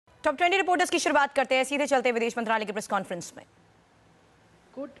Top 20 reporters की शुरुआत करते हैं सीधे चलते विदेश मंत्रालय की प्रेस कॉन्फ्रेंस में।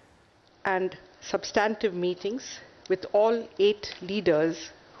 Good and substantive meetings with all 8 leaders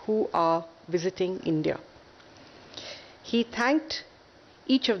who are visiting India. He thanked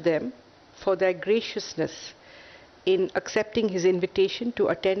each of them for their graciousness in accepting his invitation to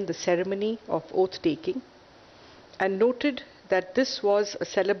attend the ceremony of oath-taking and noted that this was a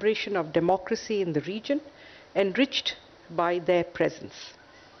celebration of democracy in the region, enriched by their presence.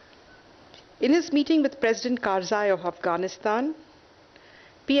 In his meeting with President Karzai of Afghanistan,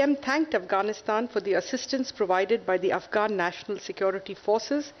 PM thanked Afghanistan for the assistance provided by the Afghan National Security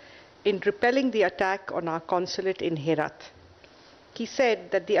Forces in repelling the attack on our consulate in Herat. He said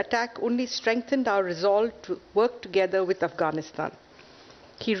that the attack only strengthened our resolve to work together with Afghanistan.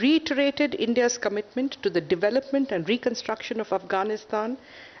 He reiterated India's commitment to the development and reconstruction of Afghanistan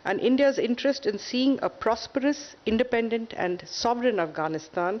and India's interest in seeing a prosperous, independent and sovereign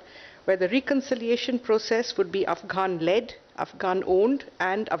Afghanistan where the reconciliation process would be Afghan-led, Afghan-owned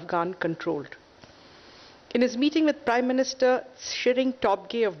and Afghan-controlled. In his meeting with Prime Minister Tshering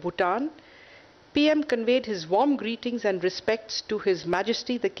Tobgay of Bhutan, PM conveyed his warm greetings and respects to His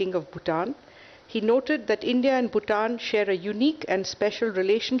Majesty the King of Bhutan. He noted that India and Bhutan share a unique and special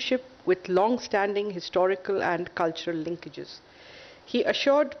relationship with long-standing historical and cultural linkages. He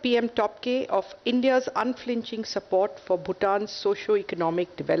assured PM Tobgay of India's unflinching support for Bhutan's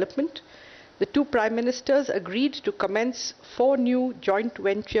socio-economic development. The two prime ministers agreed to commence 4 new joint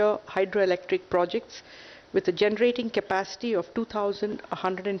venture hydroelectric projects with a generating capacity of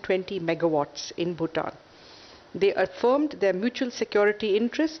 2,120 megawatts in Bhutan. They affirmed their mutual security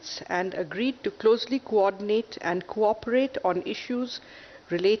interests and agreed to closely coordinate and cooperate on issues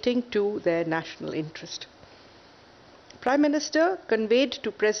relating to their national interest. Prime Minister conveyed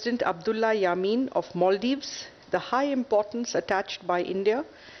to President Abdullah Yameen of Maldives the high importance attached by India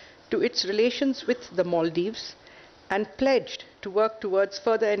to its relations with the Maldives and pledged to work towards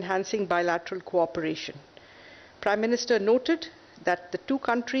further enhancing bilateral cooperation. Prime Minister noted that the two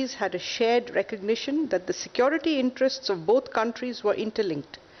countries had a shared recognition that the security interests of both countries were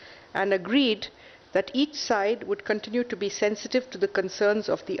interlinked and agreed that each side would continue to be sensitive to the concerns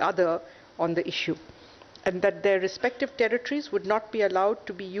of the other on the issue, and that their respective territories would not be allowed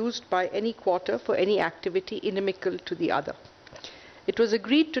to be used by any quarter for any activity inimical to the other. It was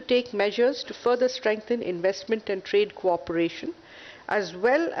agreed to take measures to further strengthen investment and trade cooperation, as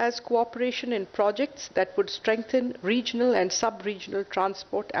well as cooperation in projects that would strengthen regional and sub-regional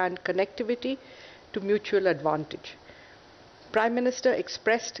transport and connectivity to mutual advantage. Prime Minister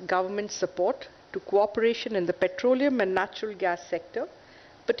expressed government support to cooperation in the petroleum and natural gas sector,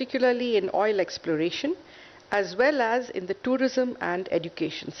 particularly in oil exploration, as well as in the tourism and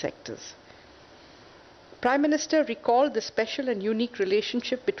education sectors. Prime Minister recalled the special and unique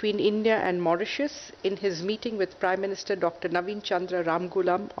relationship between India and Mauritius in his meeting with Prime Minister Dr. Naveen Chandra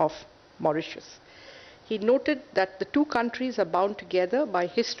Ramgoolam of Mauritius. He noted that the two countries are bound together by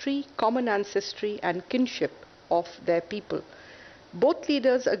history, common ancestry and kinship of their people. Both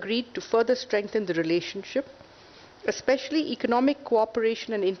leaders agreed to further strengthen the relationship, especially economic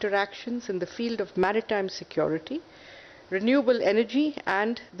cooperation and interactions in the field of maritime security, renewable energy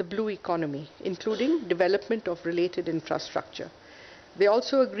and the blue economy, including development of related infrastructure. They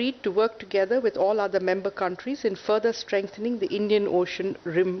also agreed to work together with all other member countries in further strengthening the Indian Ocean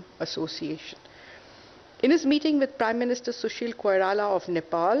Rim Association. In his meeting with Prime Minister Sushil Koirala of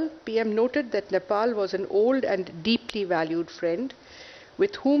Nepal, PM noted that Nepal was an old and deeply valued friend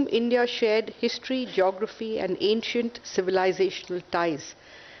with whom India shared history, geography and ancient civilizational ties,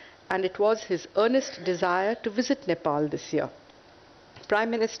 and it was his earnest desire to visit Nepal this year. Prime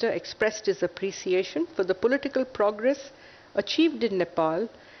Minister expressed his appreciation for the political progress achieved in Nepal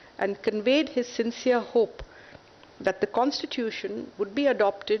and conveyed his sincere hope that the constitution would be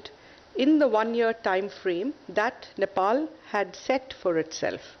adopted in the 1-year time frame that Nepal had set for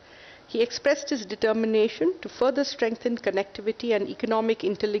itself. He expressed his determination to further strengthen connectivity and economic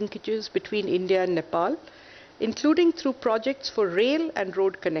interlinkages between India and Nepal, including through projects for rail and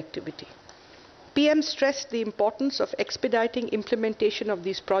road connectivity. PM stressed the importance of expediting implementation of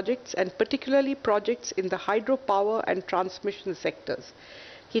these projects, and particularly projects in the hydropower and transmission sectors.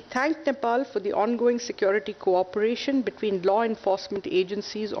 He thanked Nepal for the ongoing security cooperation between law enforcement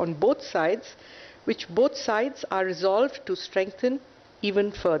agencies on both sides, which both sides are resolved to strengthen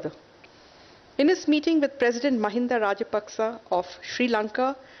even further. In his meeting with President Mahinda Rajapaksa of Sri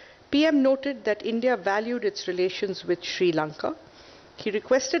Lanka, PM noted that India valued its relations with Sri Lanka. He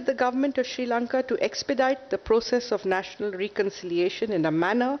requested the government of Sri Lanka to expedite the process of national reconciliation in a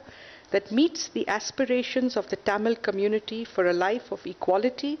manner that meets the aspirations of the Tamil community for a life of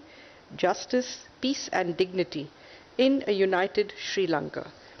equality, justice, peace and dignity in a united Sri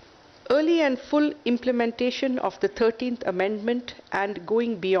Lanka. Early and full implementation of the 13th Amendment and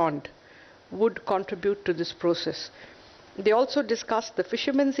going beyond would contribute to this process. They also discussed the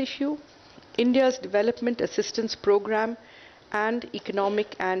fishermen's issue, India's development assistance program, and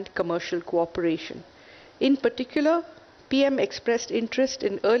economic and commercial cooperation. In particular, PM expressed interest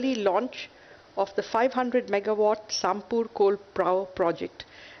in early launch of the 500 megawatt Sampur coal power project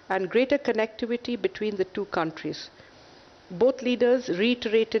and greater connectivity between the two countries. Both leaders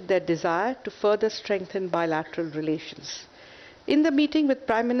reiterated their desire to further strengthen bilateral relations. In the meeting with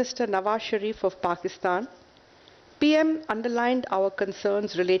Prime Minister Nawaz Sharif of Pakistan, PM underlined our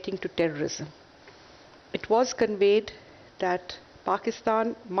concerns relating to terrorism. It was conveyed that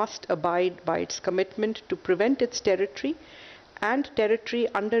Pakistan must abide by its commitment to prevent its territory and territory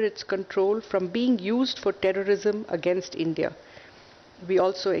under its control from being used for terrorism against India. We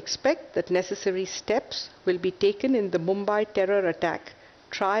also expect that necessary steps will be taken in the Mumbai terror attack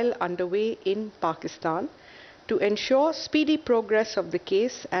trial underway in Pakistan to ensure speedy progress of the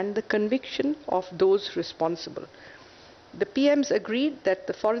case and the conviction of those responsible. The PMs agreed that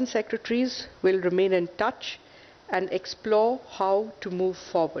the foreign secretaries will remain in touch and explore how to move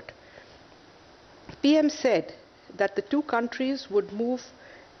forward. PM said that the two countries could move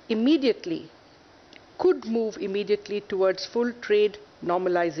immediately towards full trade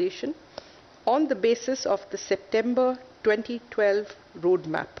normalization on the basis of the September 2012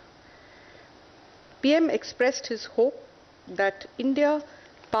 roadmap. PM expressed his hope that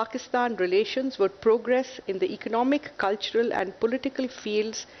India-Pakistan relations would progress in the economic, cultural and political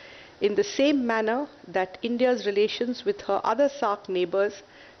fields in the same manner that India's relations with her other SAARC neighbors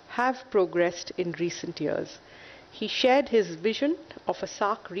have progressed in recent years. He shared his vision of a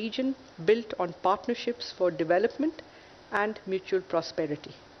SAARC region built on partnerships for development and mutual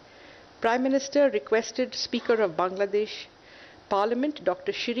prosperity. Prime Minister requested Speaker of Bangladesh Parliament,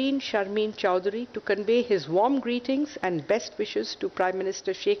 Dr. Shireen Sharmeen Chowdhury, to convey his warm greetings and best wishes to Prime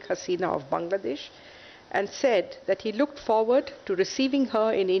Minister Sheikh Hasina of Bangladesh, and said that he looked forward to receiving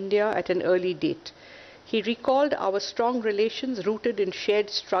her in India at an early date. He recalled our strong relations rooted in shared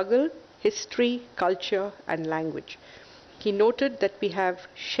struggle, history, culture, and language. He noted that we have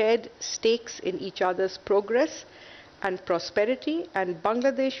shared stakes in each other's progress and prosperity, and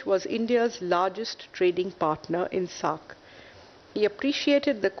Bangladesh was India's largest trading partner in SAARC. He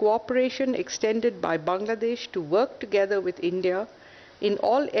appreciated the cooperation extended by Bangladesh to work together with India in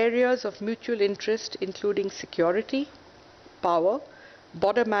all areas of mutual interest, including security, power,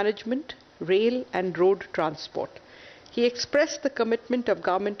 border management, rail and road transport. He expressed the commitment of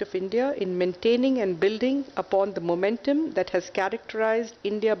Government of India in maintaining and building upon the momentum that has characterized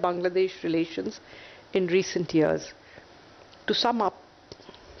India-Bangladesh relations in recent years. To sum up,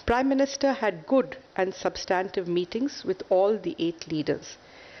 Prime Minister had good and substantive meetings with all the 8 leaders.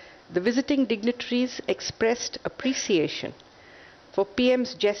 The visiting dignitaries expressed appreciation for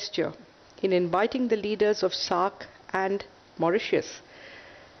PM's gesture in inviting the leaders of SAARC and Mauritius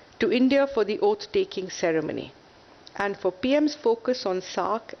to India for the oath-taking ceremony, and for PM's focus on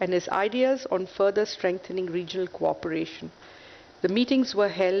SAARC and his ideas on further strengthening regional cooperation. The meetings were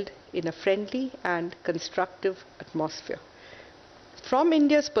held in a friendly and constructive atmosphere. From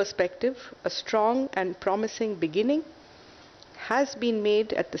India's perspective, a strong and promising beginning has been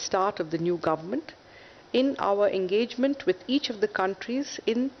made at the start of the new government in our engagement with each of the countries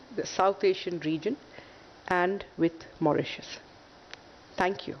in the South Asian region and with Mauritius.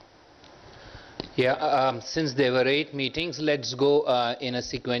 Thank you. Yeah, since there were 8 meetings, let's go in a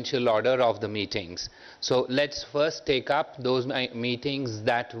sequential order of the meetings. So let's first take up those meetings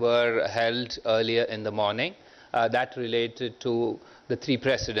that were held earlier in the morning. That related to the 3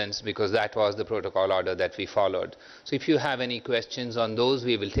 presidents, because that was the protocol order that we followed. So if you have any questions on those,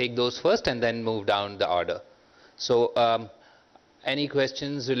 we will take those first and then move down the order. So any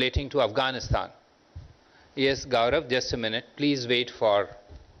questions relating to Afghanistan? Yes, Gaurav, just a minute. Please wait for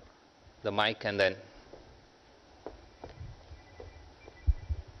the mic and then.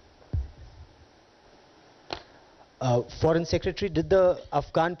 Foreign Secretary, did the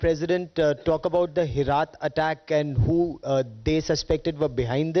Afghan president talk about the Herat attack and who they suspected were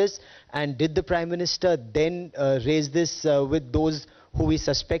behind this? And did the Prime Minister then raise this with those who we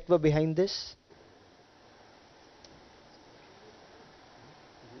suspect were behind this?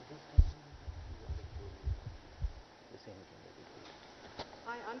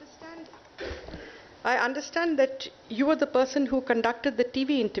 I understand that you were the person who conducted the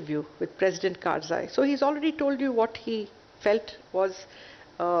TV interview with President Karzai. So he's already told you what he felt was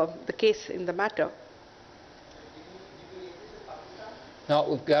the case in the matter.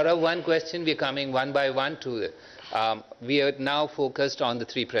 Now, Gaurav, one question, we're coming one by one to it. We are now focused on the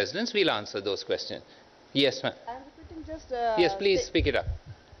three presidents. We'll answer those questions. Yes, ma'am. I'm repeating just. Yes, please speak it up.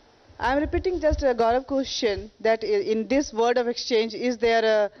 I'm repeating just a Gaurav question that in this word of exchange, is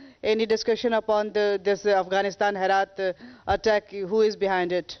there any discussion upon this Afghanistan Herat attack? Who is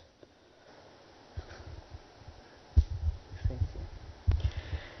behind it?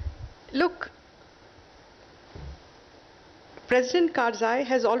 Look, President Karzai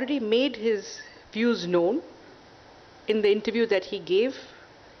has already made his views known in the interview that he gave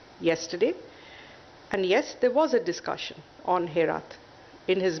yesterday. And yes, there was a discussion on Herat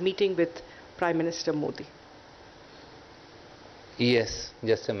in his meeting with Prime Minister Modi. Yes,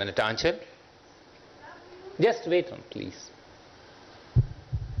 just a minute. Anchal? Just wait on, please.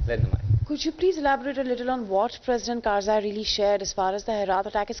 Let the mic. Could you please elaborate a little on what President Karzai really shared as far as the Herat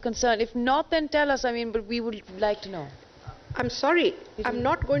attack is concerned? If not, then tell us. I mean, but we would like to know. I'm sorry, I'm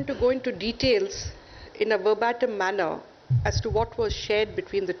not going to go into details in a verbatim manner as to what was shared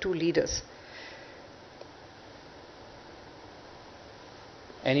between the two leaders.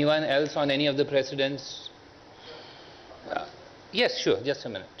 Anyone else on any of the presidents? Yes, sure, just a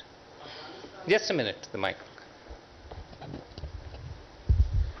minute. Just a minute, the mic.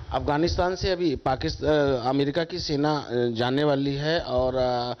 Afghanistan से अभी America की सेना जाने वाली है और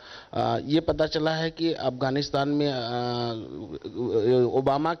ये पता चला है कि अफगानिस्तान में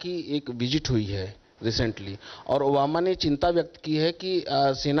ओबामा की एक विजिट हुई है रिसेंटली और ओबामा ने चिंता व्यक्त की है कि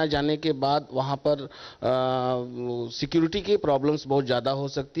सेना जाने के बाद वहाँ पर सिक्योरिटी की प्रॉब्लम्स बहुत ज़्यादा हो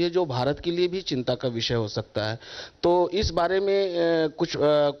सकती है जो भारत के लिए भी चिंता का विषय हो सकता है। तो इस बारे में कुछ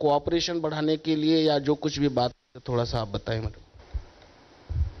कोऑपरेशन बढ़ाने के लिए या जो कुछ भी बात थोड़ा सा आप बताएं madam.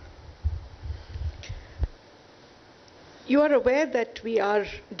 You are aware that we are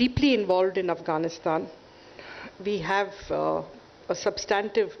deeply involved in Afghanistan. We have a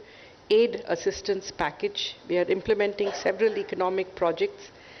substantive aid assistance package. We are implementing several economic projects,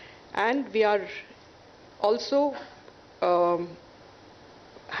 and we are also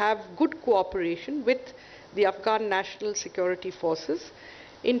have good cooperation with the Afghan National Security Forces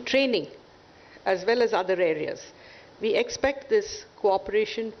in training as well as other areas. We expect this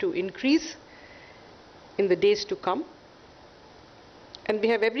cooperation to increase in the days to come. And we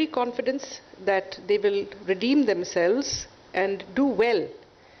have every confidence that they will redeem themselves and do well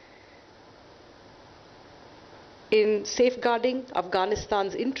in safeguarding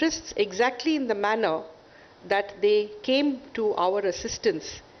Afghanistan's interests exactly in the manner that they came to our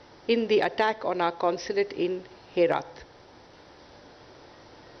assistance in the attack on our consulate in Herat.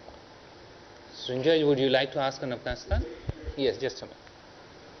 Sanjay, would you like to ask on Afghanistan? Yes, just a minute.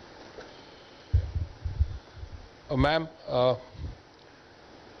 Ma'am,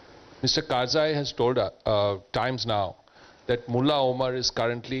 Mr. Karzai has told times now that Mullah Omar is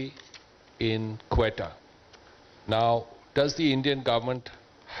currently in Quetta. Now, does the Indian government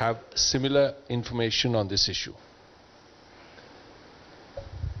have similar information on this issue?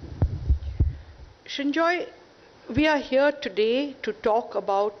 Shinjoy, we are here today to talk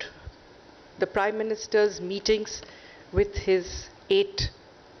about the Prime Minister's meetings with his 8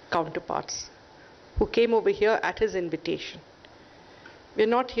 counterparts who came over here at his invitation. We're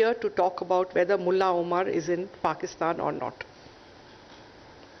not here to talk about whether Mullah Omar is in Pakistan or not.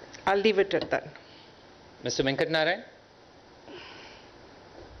 I'll leave it at that. Mr. Venkat Narayan?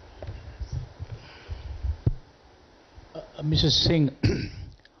 Mrs. Singh,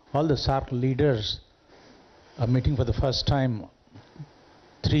 all the SAARC leaders are meeting for the first time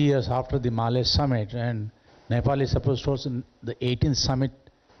 3 years after the Malay summit, and Nepal is supposed to host the 18th summit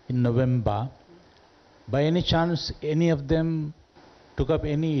in November. By any chance, any of them took up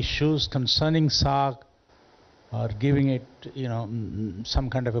any issues concerning SAARC or giving it, some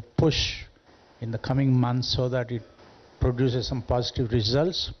kind of a push in the coming months so that it produces some positive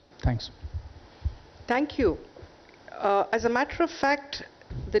results? Thanks. Thank you. As a matter of fact,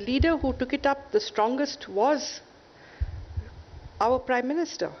 the leader who took it up the strongest was our Prime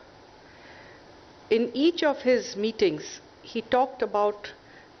Minister. In each of his meetings, he talked about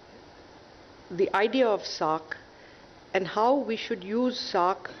the idea of SAARC and how we should use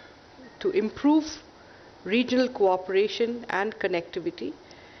SAARC to improve regional cooperation and connectivity,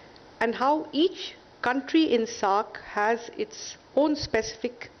 and how each country in SAARC has its own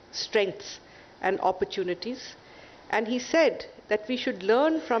specific strengths and opportunities. And he said that we should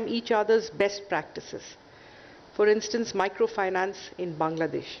learn from each other's best practices. For instance, microfinance in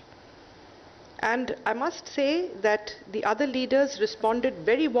Bangladesh. And I must say that the other leaders responded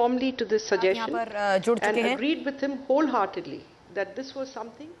very warmly to this suggestion and agreed with him wholeheartedly that this was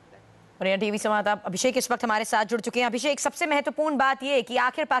something. और यहाँ TV संवाददाता अभिषेक इस वक्त हमारे साथ जुड़ चुके हैं। अभिषेक, सबसे महत्वपूर्ण बात ये कि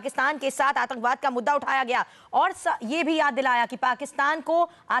आखिर पाकिस्तान के साथ आतंकवाद का मुद्दा उठाया गया और ये भी याद दिलाया कि पाकिस्तान को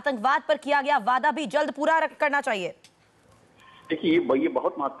आतंकवाद पर किया गया वादा भी जल्द पूरा करना चाहिए। देखिए, ये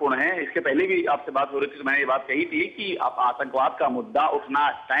बहुत महत्वपूर्ण है। इसके पहले भी आपसे बात हो रही थी तो मैंने ये बात कही थी कि आतंकवाद का मुद्दा उठना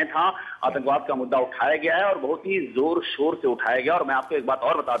तय था, आतंकवाद का मुद्दा उठाया गया है और बहुत ही जोर शोर से उठाया गया। और मैं आपको एक बात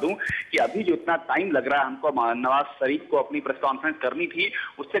और बता दूं कि अभी जो इतना टाइम लग रहा है हमको नवाज शरीफ को अपनी प्रेस कॉन्फ्रेंस करनी थी,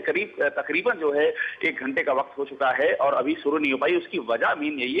 उससे तकरीबन जो है 1 घंटे का वक्त हो चुका है और अभी शुरू नहीं हो पाई। उसकी वजह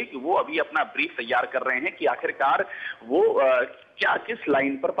मेन यही है कि वो अभी अपना ब्रीफ तैयार कर रहे हैं कि आखिरकार वो क्या किस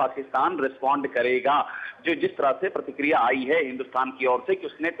लाइन पर पाकिस्तान रिस्पॉन्ड करेगा। जो जिस तरह से प्रतिक्रिया आई है हिंदुस्तान की ओर से कि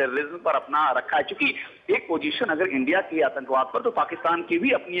उसने टेररिज्म पर अपना रखा है, क्योंकि एक पोजीशन अगर इंडिया की आतंकवाद पर तो पाकिस्तान की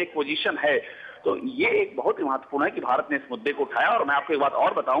भी अपनी एक पोजीशन है। तो ये एक बहुत ही महत्वपूर्ण है कि भारत ने इस मुद्दे को उठाया। और मैं आपको एक बात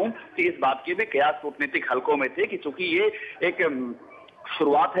और बताऊं कि इस बात के भी कयास कूटनीतिक हलकों में थे कि चूंकि ये एक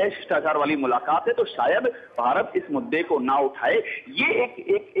शुरुआत है, शिष्टाचार वाली मुलाकात है, तो शायद भारत इस मुद्दे को ना उठाए। ये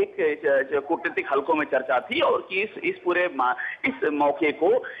एक कूटनीतिक हलकों में चर्चा थी और कि इस पूरे इस मौके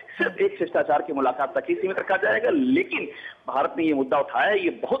को सिर्फ एक शिष्टाचार की मुलाकात तक ही सीमित रखा जाएगा। लेकिन भारत ने ये मुद्दा उठाया, ये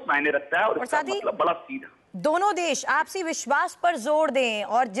बहुत मायने रखता है और इसका मतलब बड़ा सीधा। दोनों देश आपसी विश्वास पर जोर दें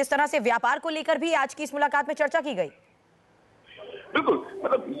और जिस तरह से व्यापार को लेकर भी आज की इस मुलाकात में चर्चा की गई। बिल्कुल,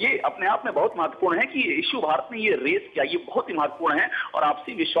 मतलब ये अपने आप में बहुत महत्वपूर्ण है कि इशू भारत ने ये रेस किया, ये बहुत ही महत्वपूर्ण है। और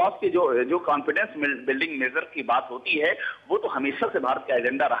आपसी विश्वास के जो कॉन्फिडेंस बिल्डिंग मेजर की बात होती है, वो तो हमेशा से भारत का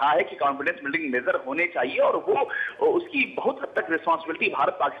एजेंडा रहा है कि कॉन्फिडेंस बिल्डिंग मेजर होने चाहिए। और वो उसकी बहुत हद तक रिस्पॉन्सिबिलिटी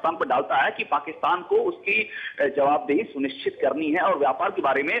भारत पाकिस्तान पर डालता है कि पाकिस्तान को उसकी जवाबदेही सुनिश्चित करनी है। और व्यापार के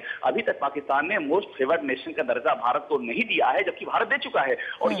बारे में अभी तक पाकिस्तान ने मोस्ट फेवर्ड नेशन का दर्जा भारत को नहीं दिया है, जबकि भारत दे चुका है।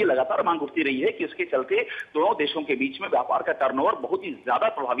 और ये लगातार मांग उठती रही है कि उसके चलते दोनों देशों के बीच में व्यापार का टर्नओवर बहुत ही ज्यादा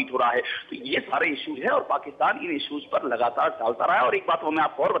प्रभावित हो रहा है। तो ये सारे इश्यूज है और पाकिस्तान इन इश्यूज पर लगातार टालता रहा है। और एक बात मैं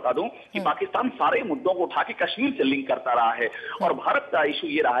आपको और बता दूं कि पाकिस्तान सारे मुद्दों को उठा के कश्मीर से लिंक करता रहा है। और भारत का इशू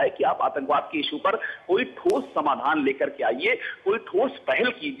ये रहा है कि आप आतंकवाद के इशू पर कोई ठोस समाधान लेकर के आइए, कोई ठोस पहल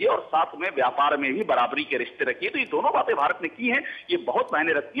कीजिए और साथ में व्यापार में भी बराबरी के रिश्ते रखिए। तो ये दोनों बातें भारत ने की हैं, ये बहुत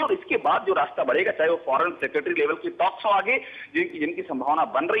मायने रखती है। और इसके बाद जो रास्ता बढ़ेगा, चाहे वो फॉरेन सेक्रेटरी लेवल की टॉक्स हो आगे जिनकी संभावना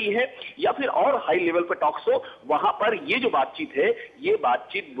बन रही है, या फिर और हाई लेवल पर टॉक्स हो, वहां पर ये जो बातचीत है, ये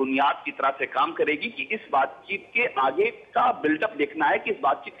बातचीत बुनियाद की तरह से काम करेगी कि इस बातचीत के आगे का बिल्डअप देखना है कि इस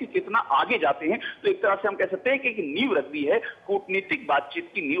बातचीत के कितना आगे जाते हैं। तो एक तरह से हम कह सकते हैं कि एक नींव रख दी है, कूटनीतिक बातचीत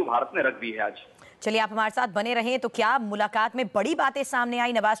की नींव भारत ने रख दी है आज। चलिए, आप हमारे साथ बने रहें। तो क्या मुलाकात में बड़ी बातें सामने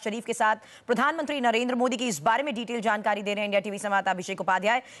आई नवाज शरीफ के साथ? प्रधानमंत्री नरेंद्र मोदी की इस बारे में डिटेल जानकारी दे रहे हैं इंडिया टीवी संवाददाता अभिषेक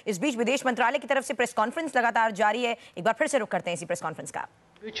उपाध्याय। इस बीच विदेश मंत्रालय की तरफ से प्रेस कॉन्फ्रेंस लगातार जारी है। एक बार फिर से रुक करते हैं इसी प्रेस कॉन्फ्रेंस का।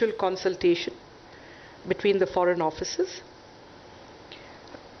 Mutual consultation between the foreign offices.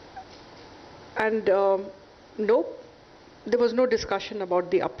 And no, there was no discussion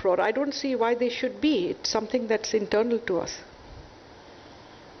about the uproar. I don't see why they should be. It's something that's internal to us.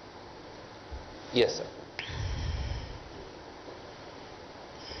 Yes, sir.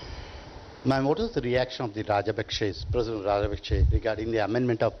 Ma'am, what is the reaction of the Rajapakses, President Rajapakse, regarding the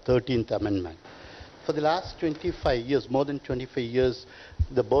amendment of 13th Amendment? For the last 25 years, more than 25 years,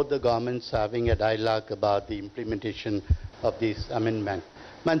 both the governments having a dialogue about the implementation of this amendment.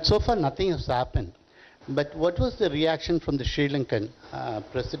 And so far, nothing has happened. But what was the reaction from the Sri Lankan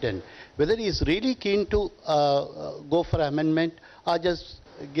president? Whether he is really keen to go for amendment or just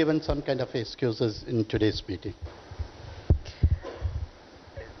given some kind of excuses in today's meeting?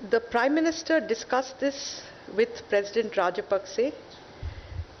 The Prime Minister discussed this with President Rajapakse,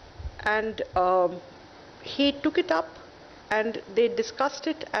 and he took it up and they discussed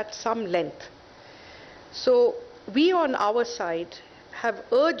it at some length. So we on our side have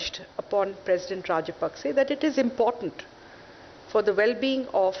urged upon President Rajapakse that it is important for the well-being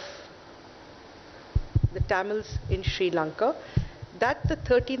of the Tamils in Sri Lanka that the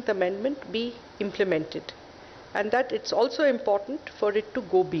 13th Amendment be implemented, and that it's also important for it to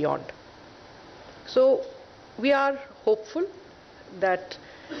go beyond. So we are hopeful that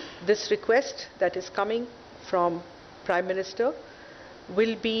this request that is coming from Prime Minister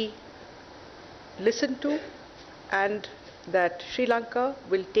will be listened to, and that Sri Lanka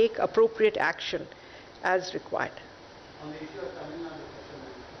will take appropriate action as required.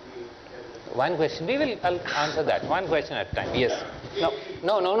 One question. I'll answer that. One question at a time. Yes.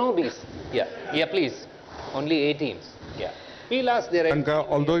 No, please. Yeah, please. Only 18. Yeah. We'll ask their... Lanka,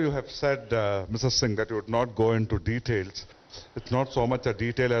 although you have said, Mrs. Singh, that you would not go into details, it's not so much a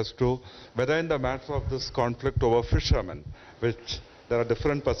detail as to whether in the matter of this conflict over fishermen, which there are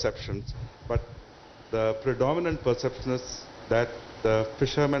different perceptions, but the predominant perception is that the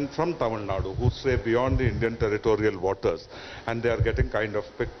fishermen from Tamil Nadu who stray beyond the Indian territorial waters, and they are getting kind of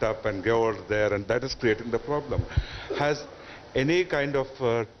picked up and go over there, and that is creating the problem. Has any kind of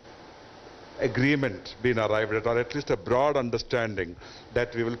agreement been arrived at, or at least a broad understanding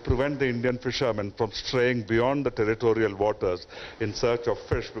that we will prevent the Indian fishermen from straying beyond the territorial waters in search of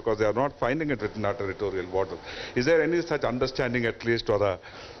fish because they are not finding it within our territorial waters? Is there any such understanding at least, or a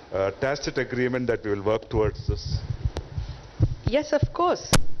tacit agreement that we will work towards this? Yes, of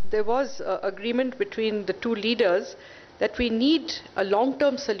course. There was agreement between the two leaders that we need a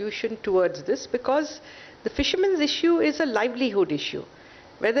long-term solution towards this, because the fishermen's issue is a livelihood issue,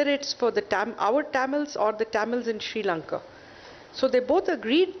 whether it's for our Tamils or the Tamils in Sri Lanka. So they both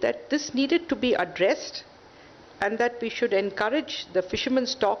agreed that this needed to be addressed and that we should encourage the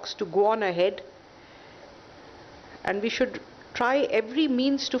fishermen's talks to go on ahead, and we should try every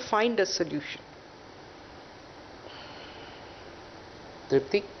means to find a solution.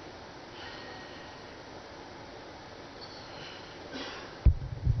 Tripti?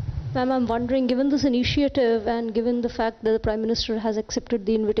 Ma'am, I'm wondering, given this initiative and given the fact that the Prime Minister has accepted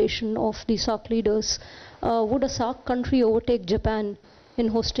the invitation of the SAARC leaders, would a SAARC country overtake Japan in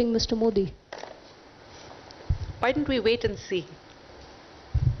hosting Mr. Modi? Why don't we wait and see?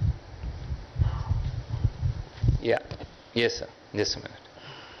 Yeah. Yes, sir. Just a minute.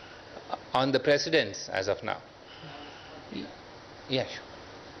 On the precedents as of now. Yeah, sure.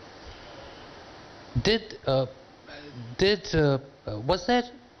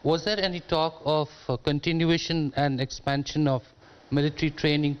 Was there any talk of continuation and expansion of military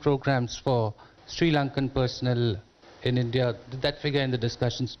training programs for Sri Lankan personnel in India? Did that figure in the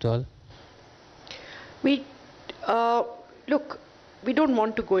discussions at all? Look, we don't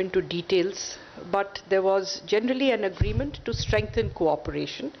want to go into details, but there was generally an agreement to strengthen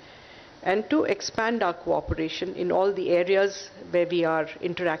cooperation and to expand our cooperation in all the areas where we are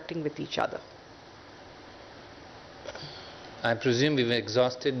interacting with each other. I presume we've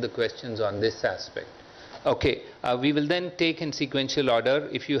exhausted the questions on this aspect. Okay, we will then take in sequential order.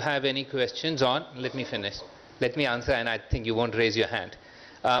 If you have any questions on, let me finish. Let me answer, and I think you won't raise your hand.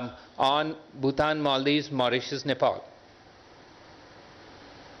 On Bhutan, Maldives, Mauritius, Nepal.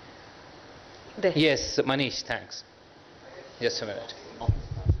 There. Yes, Manish, thanks. Just a minute.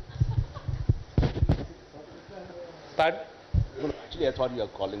 Pardon? No, actually, I thought you were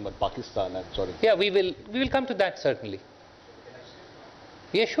calling about Pakistan. I'm sorry. Yeah, we will come to that certainly.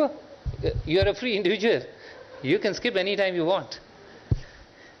 Yeah, sure. You're a free individual. You can skip any time you want.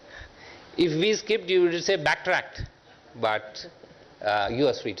 If we skipped, you would say backtracked. But you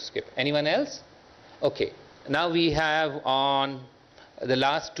are free to skip. Anyone else? Okay. Now we have on the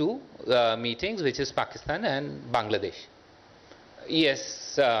last two meetings, which is Pakistan and Bangladesh.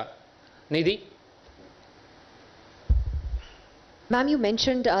 Yes, Nidhi? Ma'am, you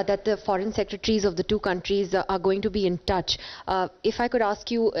mentioned that the foreign secretaries of the two countries are going to be in touch. If I could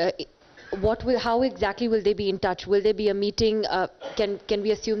ask you, how exactly will they be in touch? Will there be a meeting? Can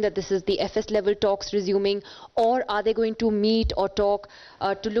we assume that this is the FS level talks resuming, or are they going to meet or talk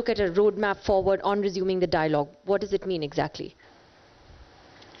to look at a roadmap forward on resuming the dialogue? What does it mean exactly?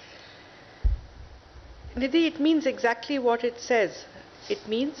 Nidhi, it means exactly what it says. It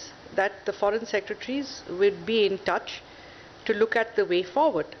means that the foreign secretaries will be in touch to look at the way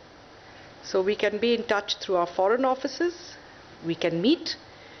forward. So we can be in touch through our foreign offices, we can meet,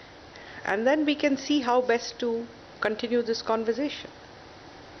 and then we can see how best to continue this conversation.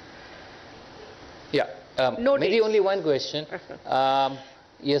 Yeah, maybe only one question.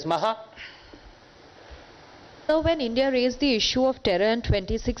 Yes, Maha? So when India raised the issue of terror in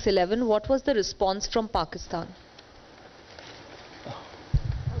 2611, what was the response from Pakistan? Oh,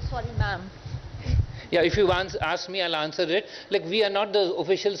 sorry, ma'am. Yeah, if you ask me, I'll answer it. Like, we are not the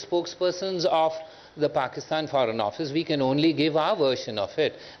official spokespersons of the Pakistan Foreign Office. We can only give our version of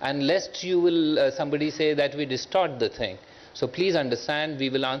it. And lest you will, somebody say that we distort the thing. So please understand, we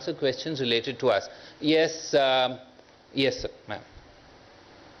will answer questions related to us. Yes, yes, ma'am.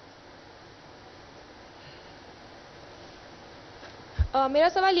 मेरा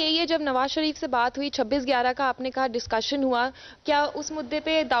सवाल यही है, जब नवाज शरीफ से बात हुई 26/11 का, आपने कहा डिस्कशन हुआ, क्या उस मुद्दे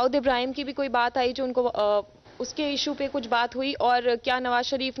पे दाऊद इब्राहिम की भी कोई बात आई जो उनको उसके इशू पे कुछ बात हुई, और क्या नवाज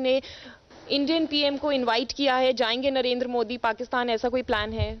शरीफ ने इंडियन पीएम को इनवाइट किया है, जाएंगे नरेंद्र मोदी पाकिस्तान, ऐसा कोई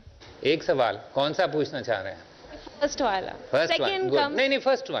प्लान है? एक सवाल कौन सा पूछना चाह रहे हैं? फर्स्ट वाला। सेकंड नहीं,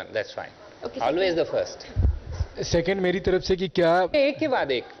 first one, that's fine, always the first. Second मेरी तरफ से कि क्या एक के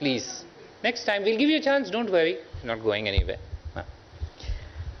बाद एक, please, next time will give you chance, don't worry, not going anywhere.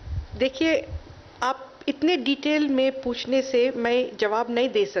 देखिए, आप इतने डिटेल में पूछने से मैं जवाब नहीं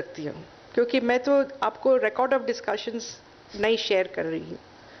दे सकती हूँ, क्योंकि मैं तो आपको रिकॉर्ड ऑफ डिस्कशंस नहीं शेयर कर रही हूँ।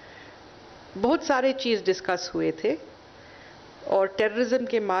 बहुत सारे चीज़ डिस्कस हुए थे और टेररिज्म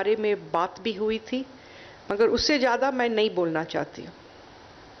के बारे में बात भी हुई थी, मगर उससे ज़्यादा मैं नहीं बोलना चाहती हूँ।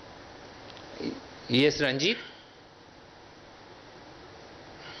 Yes, Ranjit.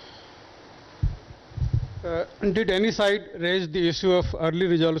 Did any side raise the issue of early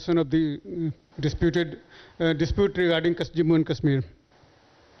resolution of the dispute regarding Jammu and Kashmir?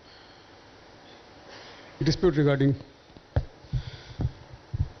 Dispute regarding.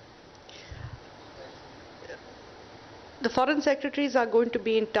 The foreign secretaries are going to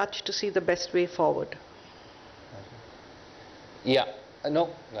be in touch to see the best way forward. Yeah. No,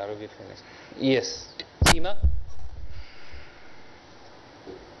 Gaurav, we finished. Yes. Seema?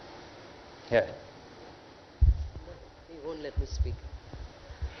 Yeah. He won't let me speak.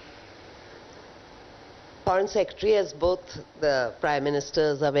 Foreign Secretary, as both the Prime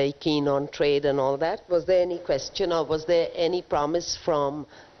Ministers are very keen on trade and all that, was there any question or was there any promise from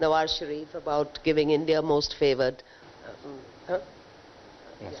Nawaz Sharif about giving India most favored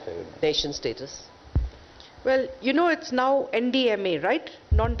nation status? Well, you know, it's now NDMA, right?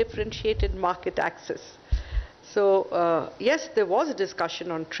 Non-differentiated market access. So, yes, there was a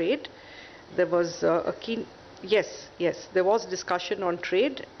discussion on trade. There was a keen... Yes, there was discussion on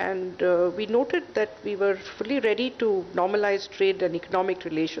trade, and we noted that we were fully ready to normalize trade and economic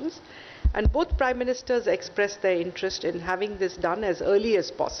relations, and both Prime Ministers expressed their interest in having this done as early as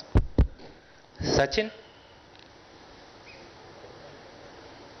possible. Sachin?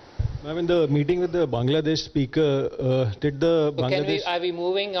 Ma'am, in the meeting with the Bangladesh speaker, did the Bangladesh... Are we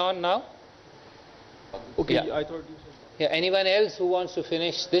moving on now? Okay, yeah. I thought you said... Yeah, anyone else who wants to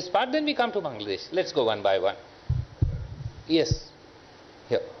finish this part, then we come to Bangladesh. Let's go one by one. Yes.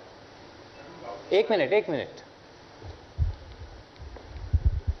 Here. एक minute.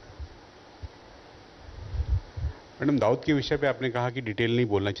 Madam, Dawood के विषय पे आपने कहा कि detail नहीं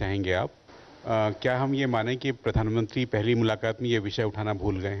बोलना चाहेंगे आप। क्या हम ये माने कि प्रधानमंत्री पहली मुलाकात में ये विषय उठाना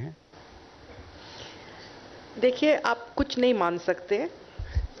भूल गए हैं? देखिए, आप कुछ नहीं मान सकते।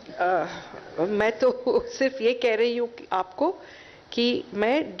 मैं तो सिर्फ ये कह रही हूँ कि आपको कि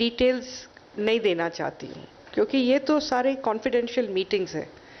मैं डिटेल्स नहीं देना चाहती हूँ, क्योंकि ये तो सारे कॉन्फिडेंशियल मीटिंग्स हैं,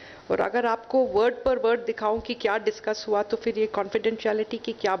 और अगर आपको वर्ड पर वर्ड दिखाऊं कि क्या डिस्कस हुआ तो फिर ये कॉन्फिडेंशियलिटी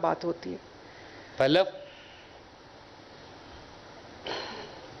की क्या बात होती है? Pallav?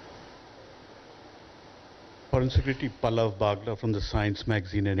 Foreign Secretary Pallav Bagla from the Science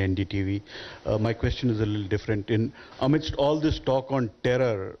Magazine and Indiatv. My question is a little different. Amidst all this talk on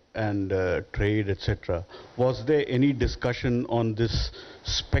terror and trade, etc., was there any discussion on this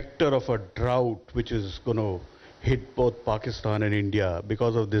specter of a drought which is going to hit both Pakistan and India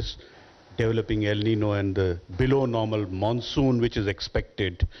because of this developing El Nino and the below normal monsoon which is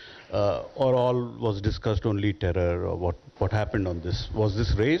expected, or all was discussed only terror, or what happened on this? Was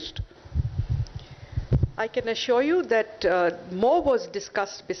this raised? I can assure you that more was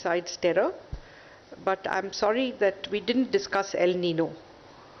discussed besides terror, but I'm sorry that we didn't discuss El Nino.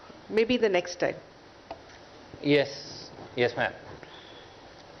 Maybe the next time. Yes, ma'am.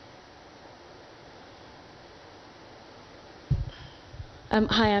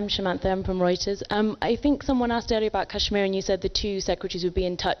 Hi, I'm Shamantha. I'm from Reuters. I think someone asked earlier about Kashmir and you said the two secretaries would be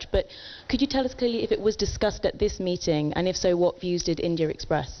in touch, but could you tell us clearly if it was discussed at this meeting, and if so, what views did India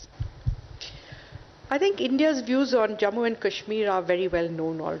express? I think India's views on Jammu and Kashmir are very well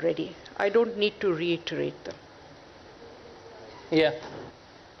known already. I don't need to reiterate them. Yeah.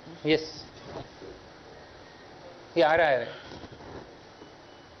 Yes. Yeah, right.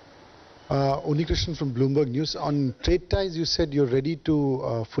 Uni Krishnan from Bloomberg News. On trade ties, you said you're ready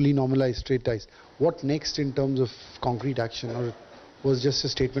to fully normalize trade ties. What next in terms of concrete action, or was just a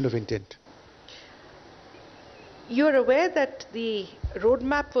statement of intent? You're aware that the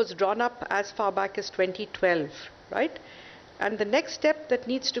roadmap was drawn up as far back as 2012, right? And the next step that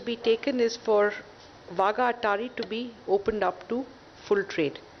needs to be taken is for Wagah Atari to be opened up to full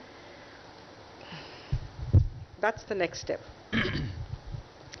trade. That's the next step.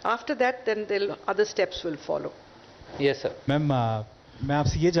 After that, then other steps will follow. Yes, sir. Ma'am, मैं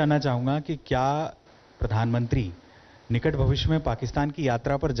आपसे ये जानना चाहूँगा कि क्या प्रधानमंत्री निकट भविष्य में पाकिस्तान की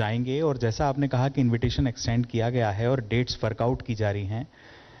यात्रा पर जाएंगे, और जैसा आपने कहा कि इनविटेशन एक्सटेंड किया गया है और डेट्स वर्कआउट की जा रही हैं,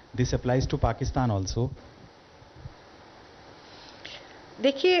 this applies to Pakistan also?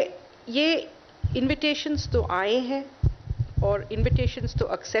 देखिए, ये इनविटेशंस तो आए हैं और इनविटेशंस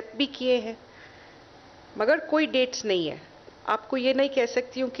तो एक्सेप्ट भी किए हैं, मगर कोई डेट्स नहीं है। आपको ये नहीं कह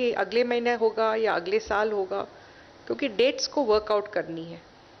सकती हूँ कि अगले महीने होगा या अगले साल होगा, क्योंकि डेट्स को वर्कआउट करनी है।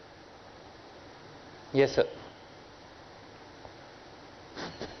 Yes sir.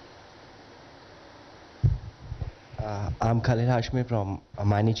 I'm Khalil Hashmi from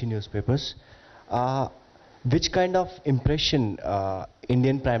Mainichi newspapers. Which kind of impression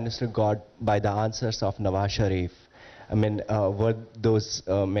Indian Prime Minister got by the answers of Nawaz Sharif? I mean, were those,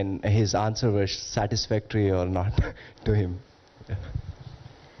 his answer was satisfactory or not to him?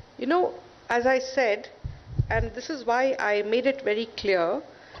 You know, as I said, and this is why I made it very clear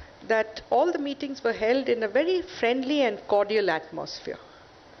that all the meetings were held in a very friendly and cordial atmosphere.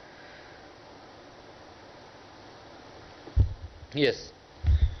 Yes.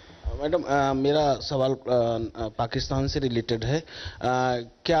 Madam मेरा सवाल पाकिस्तान से related है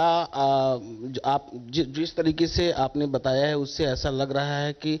क्या आप जिस तरीके से आपने बताया है उससे ऐसा लग रहा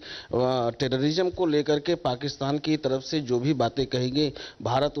है कि टेररिज्म को लेकर के पाकिस्तान की तरफ से जो भी बातें कही गई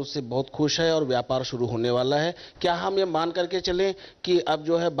भारत उससे बहुत खुश है और व्यापार शुरू होने वाला है क्या हम ये मान करके चलें कि अब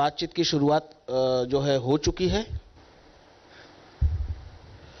जो है बातचीत की शुरुआत जो है हो चुकी है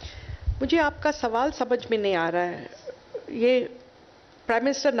मुझे आपका सवाल समझ में नहीं आ रहा है ये प्राइम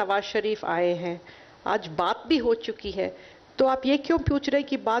मिनिस्टर नवाज शरीफ आए हैं आज बात भी हो चुकी है तो आप ये क्यों पूछ रहे हैं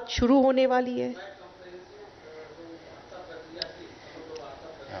कि बात शुरू होने वाली है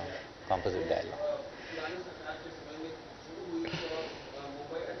Composite dialogue.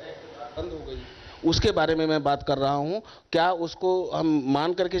 उसके बारे में मैं बात कर रहा हूं क्या उसको हम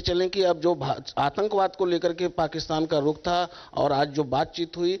मान करके चलें कि अब जो आतंकवाद को लेकर के पाकिस्तान का रुख था और आज जो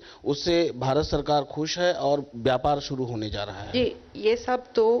बातचीत हुई उससे भारत सरकार खुश है और व्यापार शुरू होने जा रहा है जी ये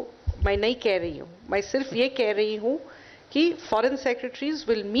सब तो मैं नहीं कह रही हूं मैं सिर्फ ये कह रही हूं कि foreign secretaries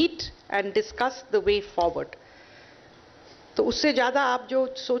will meet and discuss the way forward तो उससे ज्यादा आप जो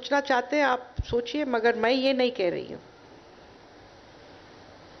सोचना चाहते हैं आप सोचिए मगर मैं ये नहीं कह रही हूं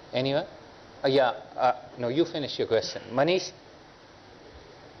Anyone? No, you finish your question. Manish?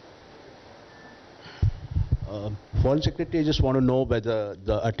 Foreign Secretary, I just want to know whether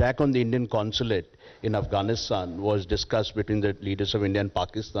the attack on the Indian consulate in Afghanistan was discussed between the leaders of India and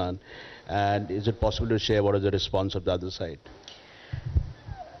Pakistan, and is it possible to share what is the response of the other side?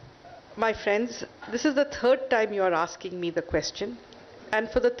 My friends, this is the third time you are asking me the question, and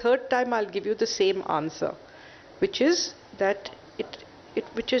for the third time I'll give you the same answer, which is that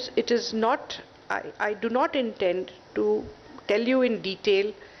it is not, I do not intend to tell you in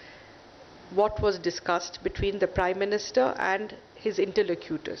detail what was discussed between the Prime Minister and his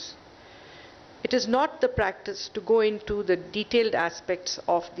interlocutors. It is not the practice to go into the detailed aspects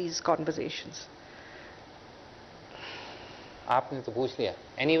of these conversations. आपने तो पूछ लिया.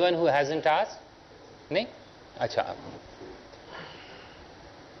 Anyone who hasn't asked? नहीं? अच्छा.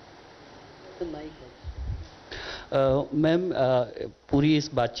 Ma'am पूरी इस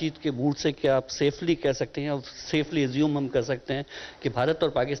बातचीत के मूड से क्या आप सेफली कह सकते हैं और सेफली एज्यूम हम कर सकते हैं कि भारत और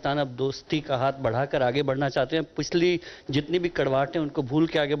पाकिस्तान अब दोस्ती का हाथ बढ़ाकर आगे बढ़ना चाहते हैं पिछली जितनी भी कड़वाहट हैं उनको भूल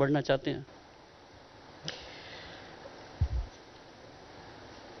के आगे बढ़ना चाहते हैं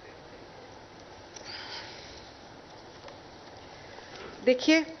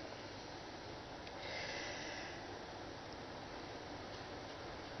देखिए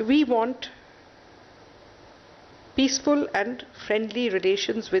we want peaceful and friendly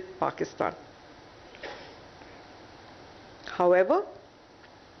relations with Pakistan. However,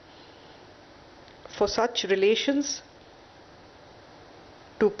 for such relations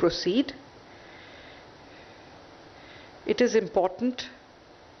to proceed, it is important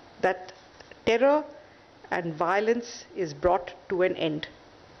that terror and violence is brought to an end.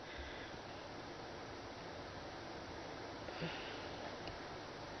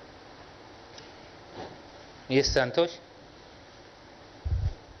 Yes, Santosh.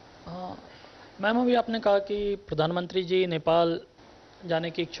 Ma'am अभी आपने कहा कि प्रधानमंत्री जी नेपाल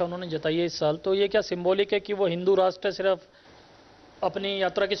जाने की इच्छा उन्होंने जताई है इस साल तो ये क्या सिंबॉलिक है कि वो हिंदू राष्ट्र सिर्फ अपनी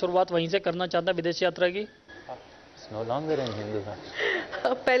यात्रा की शुरुआत वहीं से करना चाहता है विदेश यात्रा की No longer in हिंदू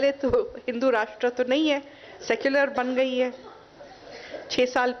राष्ट्र. पहले तो हिंदू राष्ट्र तो नहीं है सेक्युलर बन गई है 6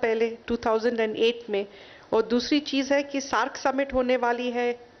 साल पहले 2008 में और दूसरी चीज है कि सार्क समिट होने वाली है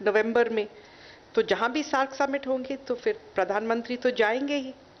नवंबर में तो जहां भी सार्क समिट होंगे तो फिर प्रधानमंत्री तो जाएंगे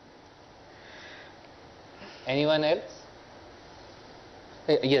ही Anyone else?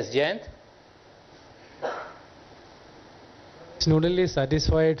 Yes, Jayant. Is not only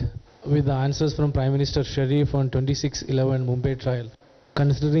satisfied with the answers from Prime Minister Sharif on 26/11 Mumbai trial,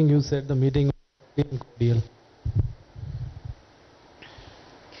 considering you said the meeting was cordial.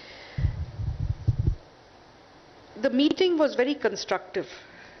 The meeting was very constructive.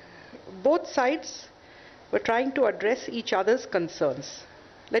 Both sides were trying to address each other's concerns.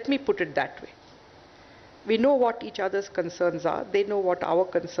 Let me put it that way. We know what each other's concerns are, they know what our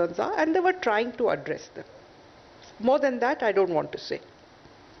concerns are, and they were trying to address them. More than that, I don't want to say.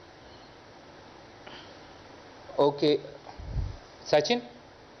 Okay. Sachin,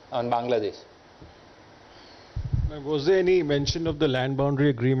 on Bangladesh. Was there any mention of the land boundary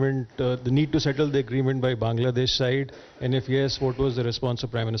agreement, the need to settle the agreement by Bangladesh side? And if yes, what was the response of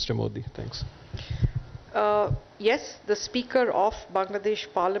Prime Minister Modi? Thanks. Yes, the Speaker of Bangladesh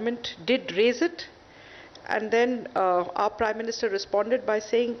Parliament did raise it, and then our Prime Minister responded by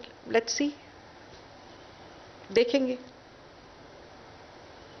saying, let's see, देखेंगे.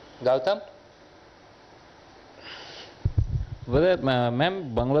 Gautam? Whether,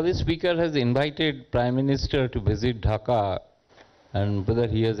 ma'am, Bangladesh Speaker has invited Prime Minister to visit Dhaka, and whether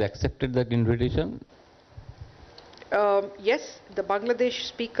he has accepted that invitation? Yes, the Bangladesh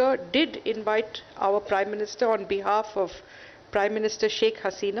Speaker did invite our Prime Minister on behalf of Prime Minister Sheikh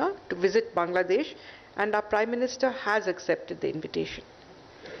Hasina to visit Bangladesh, and our Prime Minister has accepted the invitation.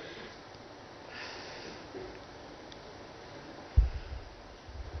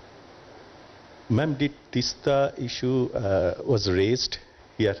 Ma'am, did Tista issue was raised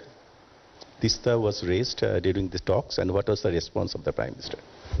here? Tista was raised during the talks, and what was the response of the Prime Minister?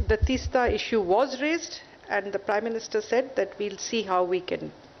 The Tista issue was raised, and the Prime Minister said that we'll see how we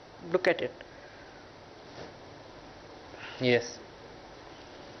can look at it. Yes.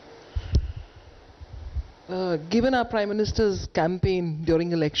 Given our Prime Minister's campaign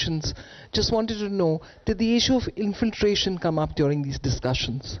during elections, just wanted to know, did the issue of infiltration come up during these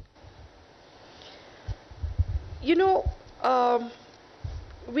discussions? You know,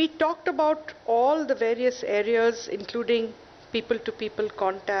 we talked about all the various areas, including people-to-people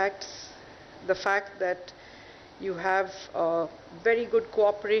contacts, the fact that you have very good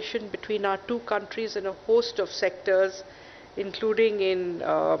cooperation between our two countries in a host of sectors, including in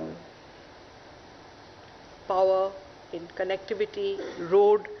power, in connectivity,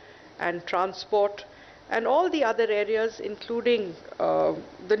 road and transport, and all the other areas, including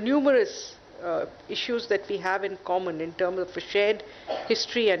the numerous issues that we have in common in terms of a shared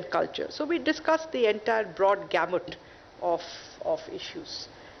history and culture. So we discussed the entire broad gamut of issues,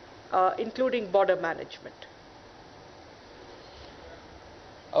 including border management.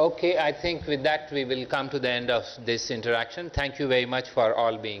 Okay, I think with that we will come to the end of this interaction. Thank you very much for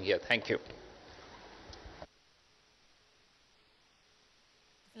all being here. Thank you.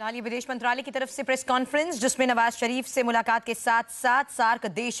 फिलहाल ये विदेश मंत्रालय की तरफ से press conference, जिसमें नवाज शरीफ से मुलाकात के साथ साथ सार्क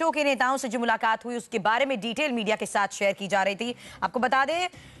देशों के नेताओं से जो मुलाकात हुई उसके बारे में डिटेल मीडिया के साथ शेयर की जा रही थी। आपको बता दें,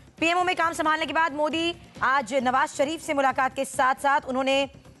 पीएमओ में काम संभालने के बाद मोदी आज नवाज शरीफ से मुलाकात के साथ साथ उन्होंने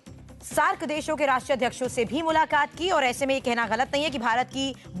सार्क देशों के राष्ट्रीय अध्यक्षों से भी मुलाकात की, और ऐसे में ये कहना गलत नहीं है कि भारत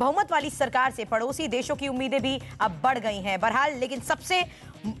की बहुमत वाली सरकार से पड़ोसी देशों की उम्मीदें भी अब बढ़ गई हैं। बहरहाल लेकिन सबसे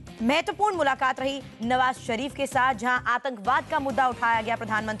महत्वपूर्ण मुलाकात रही नवाज शरीफ के साथ, जहां आतंकवाद का मुद्दा उठाया गया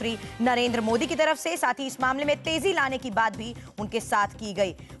प्रधानमंत्री नरेंद्र मोदी की तरफ से। साथ ही इस मामले में तेजी लाने की बात भी उनके साथ की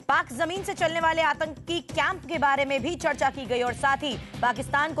गई। पाक जमीन से चलने वाले आतंकी कैंप के बारे में भी चर्चा की गई, और साथ ही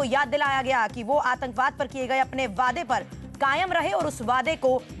पाकिस्तान को याद दिलाया गया कि वो आतंकवाद पर किए गए अपने वादे पर कायम रहे और उस वादे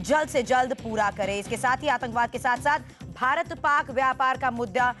को जल्द से जल्द पूरा करे। इसके साथ ही आतंकवाद के साथ साथ भारत पाक व्यापार का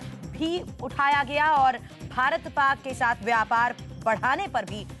मुद्दा भी उठाया गया और भारत पाक के साथ व्यापार बढ़ाने पर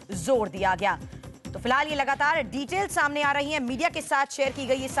भी जोर दिया गया। तो फिलहाल ये लगातार डिटेल सामने आ रही हैं, मीडिया के साथ शेयर की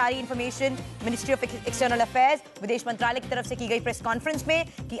गई ये सारी information ministry of external affairs, विदेश मंत्रालय की तरफ से की गई प्रेस कॉन्फ्रेंस में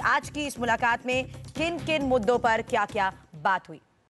कि आज की इस मुलाकात में किन किन मुद्दों पर क्या क्या बात हुई।